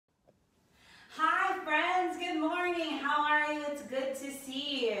good to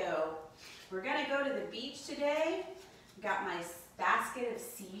see you. We're gonna go to the beach today. Got my basket of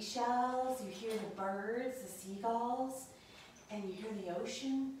seashells. You hear the birds, the seagulls, and you hear the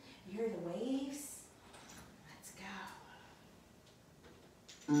ocean, you hear the waves. Let's go.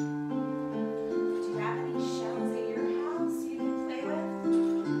 Do you have any shells at your house you can play with? Do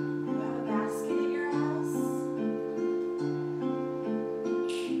you have a basket at your house?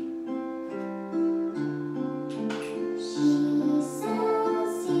 She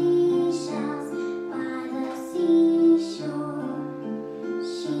sells seashells by the seashore.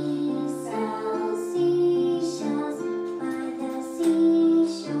 She sells seashells by the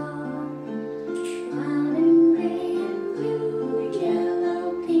seashore. Brown and gray and blue, yellow,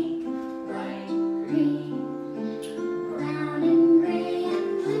 pink, white, green. Brown and gray and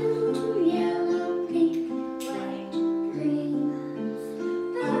blue, yellow, pink, white, green.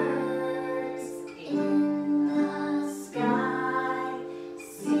 Birds in the sky,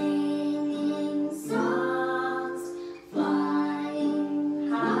 singing songs, flying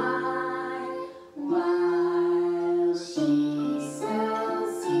high, while she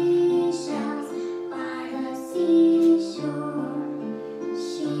sells seashells by the seashore.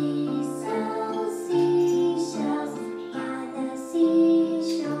 She sells seashells by the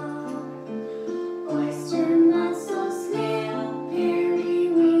seashore. Oyster, mussel, snail,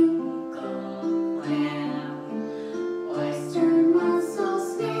 periwinkle, clam. Oyster, mussel,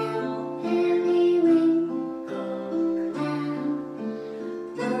 snail, periwinkle, clam.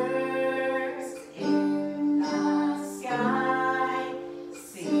 Birds in the sky,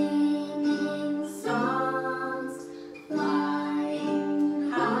 singing songs,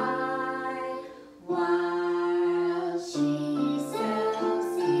 flying high, while she sells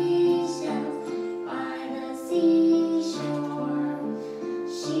seashells by the seashore.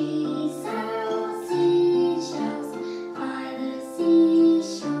 She sells seashells by the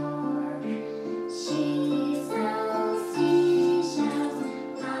seashore. She sells seashells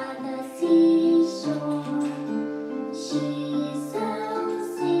by the seashore. She sells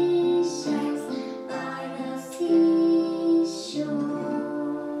seashells by the seashore.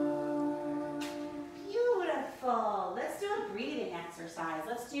 Beautiful. Let's do a breathing exercise.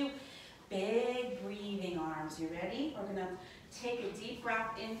 Let's do big breathing arms. You ready? We're gonna take a deep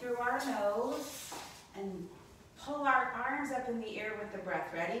breath in through our nose and pull our arms up in the air with the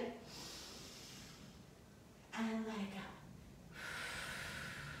breath. Ready? And let it go.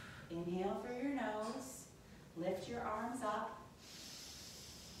 Inhale through your nose. Lift your arms up.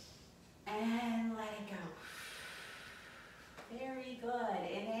 And let it go. Very good.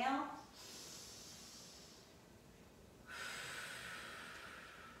 Inhale.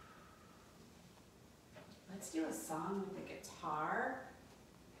 Let's do a song with the guitar.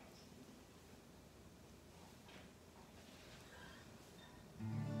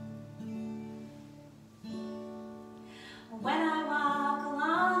 When I walk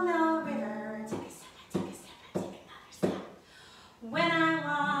along the river, take a step, I take a step, I take another step. When I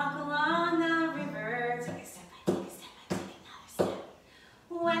walk along the river, take a step, I take a step, I take another step.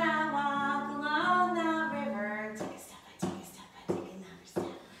 When I walk along the river, take a step, I take a step, I take another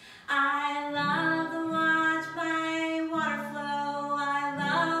step. I love to watch my water flow.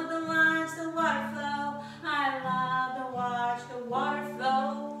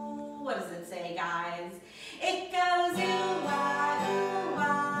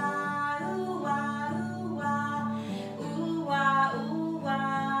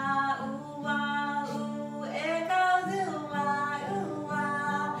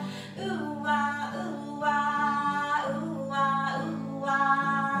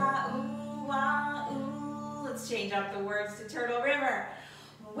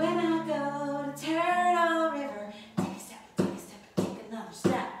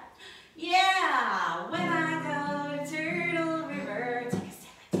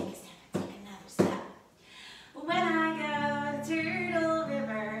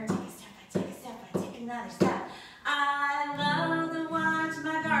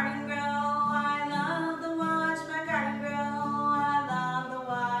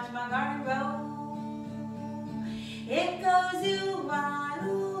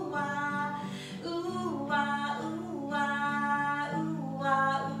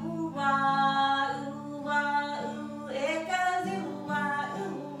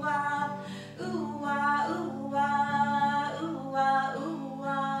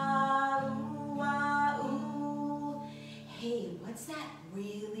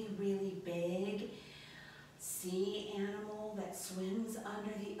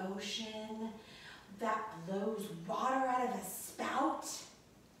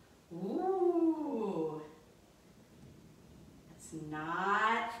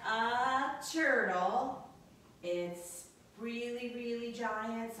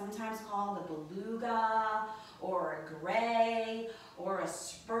 called a beluga, or a gray, or a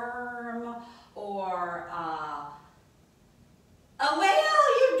sperm, or a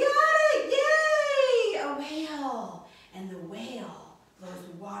whale. You got it! Yay! A whale. And the whale blows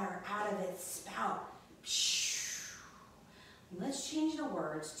water out of its spout. Let's change the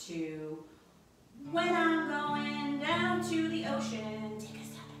words to, when I'm going down to the ocean, take a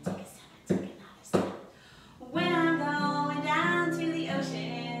step, take a step, take another step. When I'm going down to the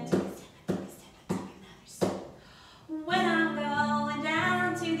ocean, take a step, take a step, take another step. When I'm going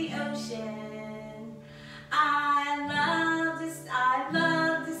down to the ocean, I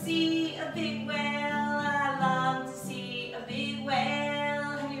love to see a big whale. I love to see a big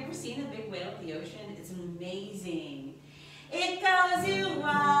whale. Have you ever seen a big whale at the ocean? It's amazing. It goes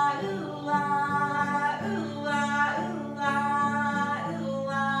ooh-ah, ooh-ah, ooh-ah, ooh-ah,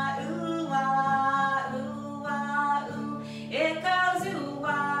 ooh-ah, ooh-ah, ooh-ah, ooh. It goes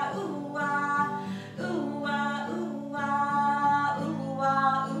ooh-ah, ooh-ah, ooh-ah, ooh-ah,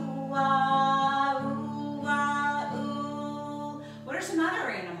 ooh-ah, ooh-ah, ooh-ah, ooh. What are some other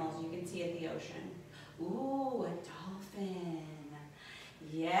animals you can see at the ocean? Ooh, a dolphin.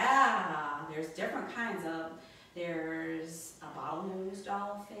 Yeah, there's different kinds of. There's a bottlenose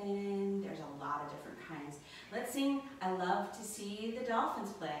dolphin. There's a lot of different kinds. Let's sing I Love to See the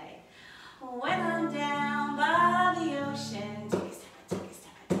Dolphins Play. When I'm down by the ocean, take a step, take a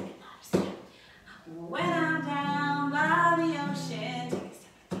step, take another step. When I'm down by the ocean, take a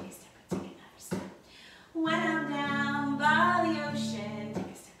step, take a step, take another step. When I'm down by the ocean, take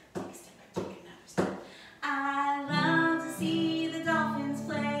a step, take a step, take another step. I love to see the dolphins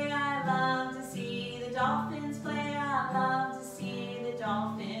play. I love to see the dolphins play. I love to see the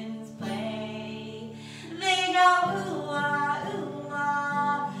dolphins play. They go ooh-ah,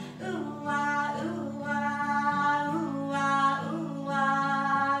 ooh-ah, ooh-ah, ooh-ah, ooh-ah,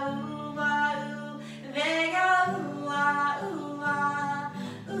 ooh-ah, ooh-ah, ooh. They go ooh-ah, ooh-ah,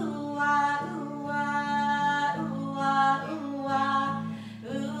 ooh-ah, ooh-ah, ooh-ah,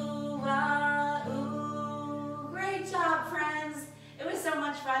 ooh-ah, ooh-ah, ooh. Great job, friends. It was so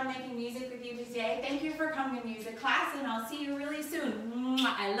much fun making music with you today. Thank you for coming to music class, and I'll see you really soon.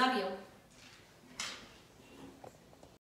 Mwah, I love you.